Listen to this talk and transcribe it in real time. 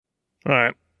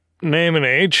Right, name and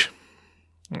age.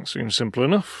 That seems simple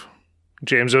enough.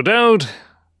 James O'Dowd,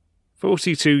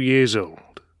 42 years old.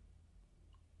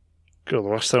 God, the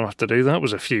last time I have to do that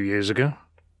was a few years ago.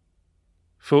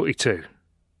 42.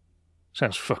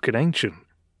 Sounds fucking ancient.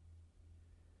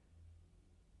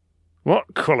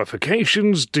 What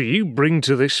qualifications do you bring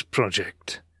to this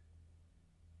project?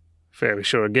 Fairly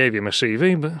sure I gave you my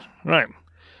CV, but... Right,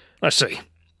 let's see.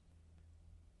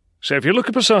 So if you look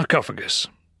up a sarcophagus,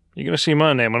 you're going to see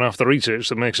my name on half the research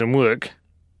that makes him work.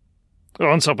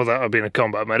 On top of that, I've been a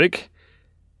combat medic.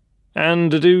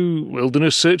 And I do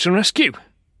wilderness search and rescue.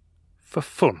 For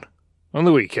fun. On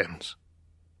the weekends.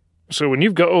 So when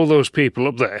you've got all those people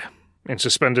up there, in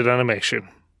suspended animation,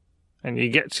 and you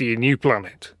get to your new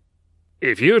planet,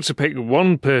 if you were to pick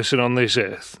one person on this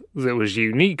Earth that was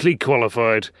uniquely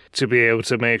qualified to be able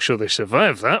to make sure they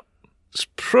survive that, it's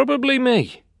probably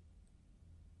me.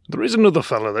 There is another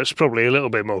fella that's probably a little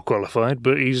bit more qualified,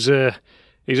 but he's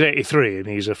 83 and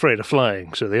he's afraid of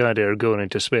flying, so the idea of going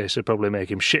into space would probably make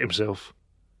him shit himself.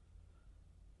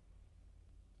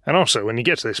 And also, when you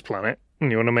get to this planet,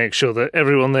 you want to make sure that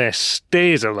everyone there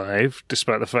stays alive,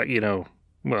 despite the fact you know,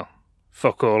 well,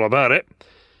 fuck all about it.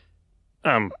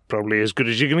 I'm probably as good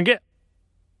as you're going to get.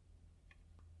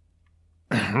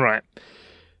 Right.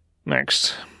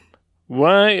 Next.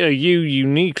 Why are you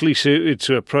uniquely suited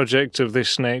to a project of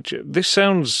this nature? This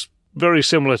sounds very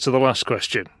similar to the last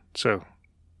question, so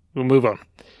we'll move on.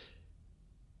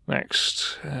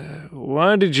 Next.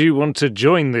 Why did you want to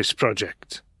join this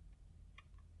project?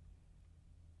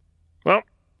 Well,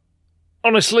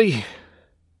 honestly,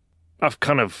 I've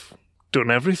kind of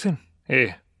done everything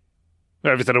here.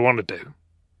 Everything I want to do.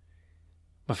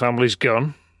 My family's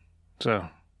gone, so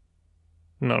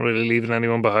I'm not really leaving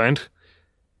anyone behind.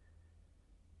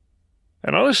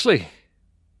 And honestly,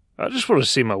 I just want to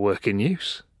see my work in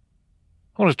use.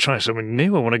 I want to try something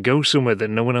new. I want to go somewhere that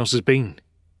no one else has been.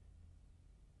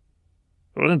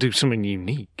 I want to do something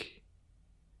unique.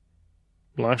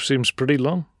 Life seems pretty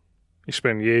long. You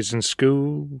spend years in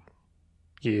school,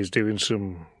 years doing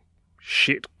some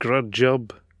shit grad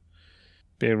job,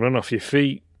 being run off your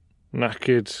feet,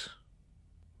 knackered.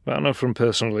 But I know from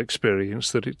personal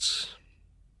experience that it's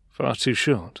far too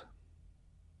short.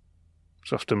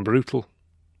 It's often brutal.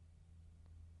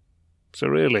 So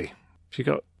really, if you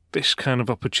got this kind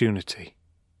of opportunity,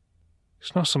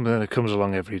 it's not something that comes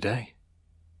along every day.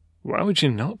 Why would you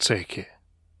not take it?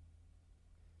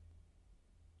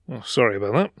 Oh, sorry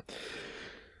about that.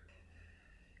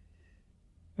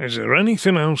 Is there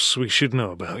anything else we should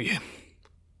know about you?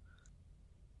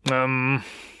 I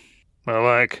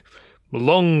like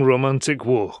long romantic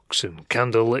walks and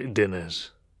candlelit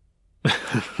dinners.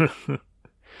 I'm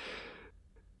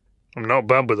not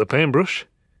bad with a paintbrush.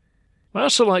 I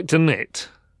also like to knit,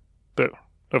 but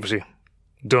obviously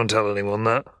don't tell anyone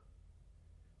that.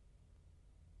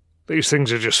 These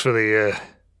things are just for the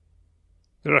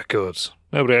records.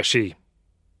 Nobody actually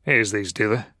hears these, do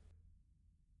they?